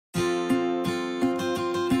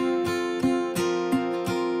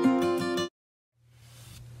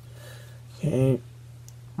Okay,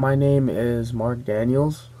 my name is Mark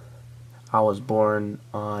Daniels. I was born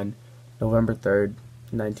on November 3rd,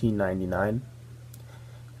 1999,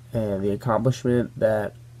 and the accomplishment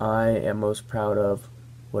that I am most proud of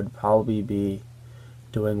would probably be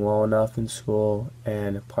doing well enough in school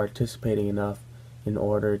and participating enough in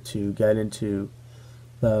order to get into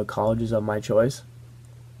the colleges of my choice.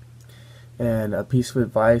 And a piece of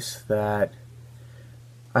advice that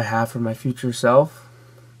I have for my future self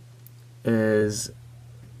is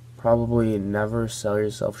probably never sell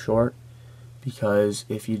yourself short, because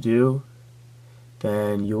if you do,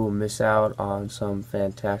 then you will miss out on some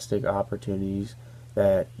fantastic opportunities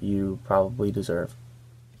that you probably deserve.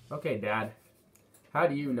 Okay, Dad, how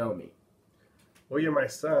do you know me? Well, you're my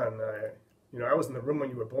son. I was in the room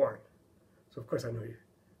when you were born, so of course I knew you.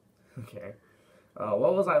 Okay.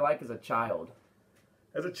 What was I like as a child?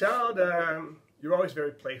 As a child, you were always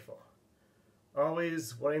very playful,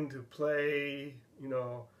 always wanting to play.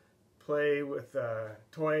 Play with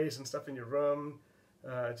toys and stuff in your room.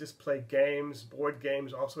 Just play games, board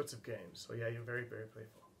games, all sorts of games. So yeah, you're very, very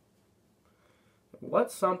playful.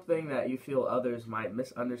 What's something that you feel others might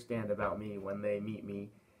misunderstand about me when they meet me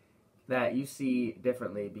that you see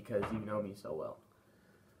differently because you know me so well?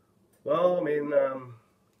 Well,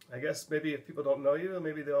 I guess maybe if people don't know you,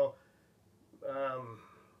 maybe they'll, I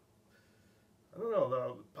don't know,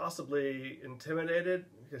 they'll possibly intimidated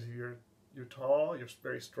because you're tall, you're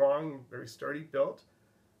very strong, very sturdy built.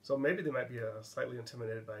 So maybe they might be slightly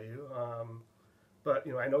intimidated by you. But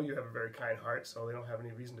I know you have a very kind heart, so they don't have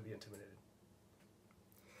any reason to be intimidated.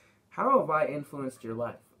 How have I influenced your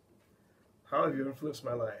life? How have you influenced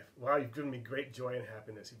my life? Wow, you've given me great joy and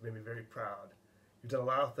happiness. You've made me very proud. You've done a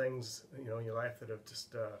lot of things, in your life that have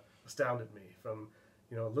just astounded me. From,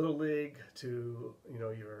 little league to,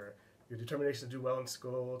 your determination to do well in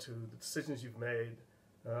school, to the decisions you've made,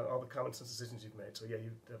 all the common sense decisions you've made. So yeah,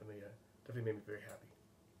 you've definitely made me very happy.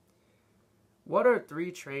 What are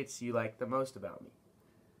 3 traits you like the most about me?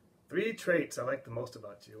 3 traits I like the most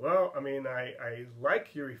about you. Well, I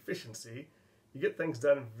like your efficiency. You get things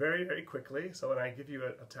done very, very quickly. So when I give you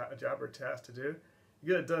a job or a task to do,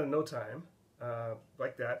 you get it done in no time,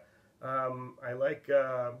 like that. I like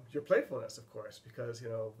your playfulness, of course, because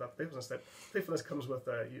that playfulness comes with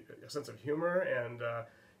a sense of humor and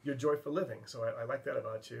your joy for living. So I like that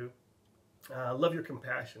about you. I love your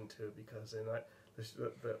compassion too, because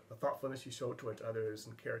the thoughtfulness you show towards others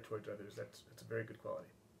and care towards others, that's a very good quality.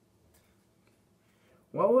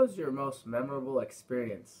 What was your most memorable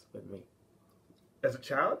experience with me? As a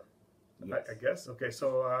child? Yes. I guess. Okay,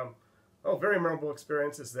 so, very memorable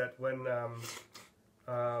experience is that when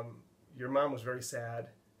your mom was very sad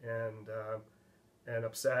and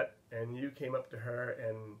upset, and you came up to her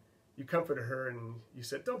and you comforted her and you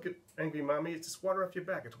said, "Don't get angry, Mommy, it's just water off your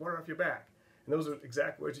back, it's water off your back." And those are the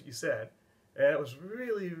exact words that you said. And it was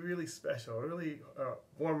really, really special, a really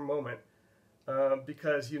warm moment,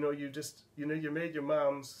 because you made your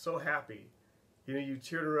mom so happy. You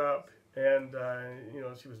cheered her up, and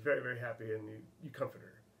she was very, very happy, and you comforted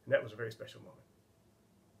her, and that was a very special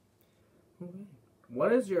moment.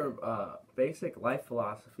 What is your basic life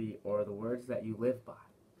philosophy, or the words that you live by?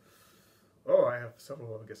 Oh, I have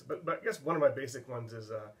several, I guess, but I guess one of my basic ones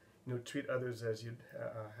is treat others as you'd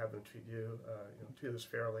have them treat you. Treat others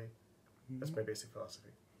fairly. That's my basic philosophy.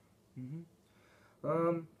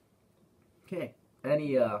 Okay.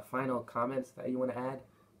 Any final comments that you want to add?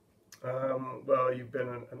 Well, you've been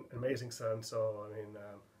an amazing son. So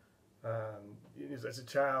as a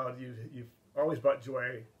child, you've always brought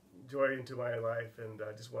joy into my life, and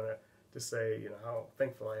I just want to say how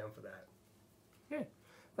thankful I am for that. Okay.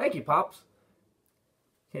 Thank you, Pops.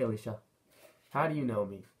 Okay, Alicia. How do you know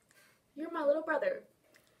me? You're my little brother.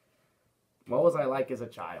 What was I like as a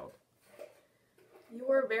child? You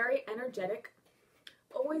were very energetic,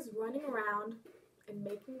 always running around and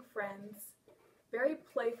making friends, very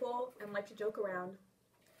playful and like to joke around,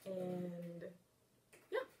 and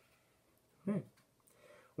yeah.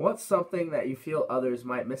 What's something that you feel others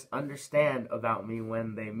might misunderstand about me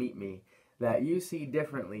when they meet me that you see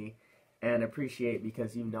differently and appreciate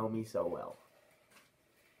because you know me so well?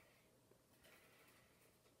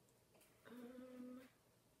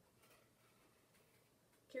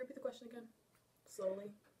 Can you repeat the question again?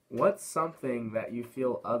 Slowly. What's something that you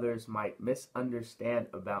feel others might misunderstand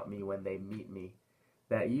about me when they meet me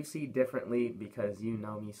that you see differently because you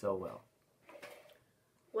know me so well?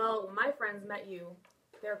 Well, when my friends met you,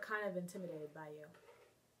 they were kind of intimidated by you.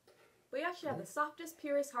 But you actually have the softest,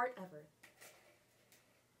 purest heart ever.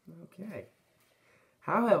 Okay.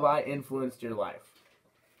 How have I influenced your life?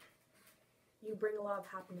 You bring a lot of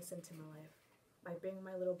happiness into my life by being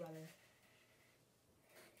my little brother.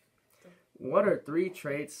 What are 3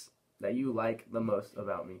 traits that you like the most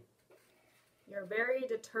about me? You're very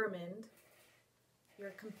determined,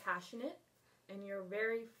 you're compassionate, and you're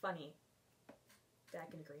very funny. Dad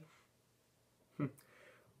can agree.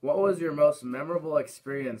 What was your most memorable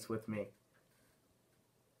experience with me?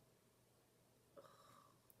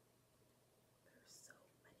 There's so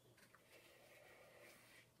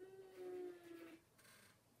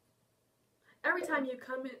many. Every time you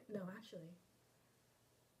come in, no, actually.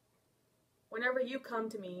 Whenever you come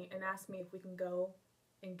to me and ask me if we can go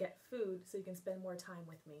and get food so you can spend more time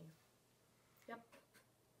with me. Yep.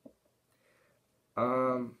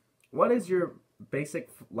 What is your basic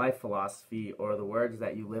life philosophy or the words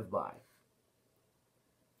that you live by?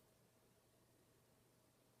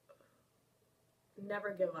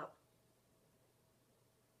 Never give up.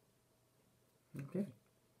 Okay.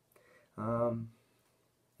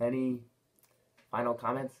 Any final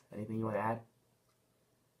comments? Anything you want to add?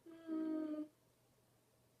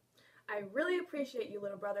 I really appreciate you,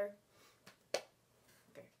 little brother.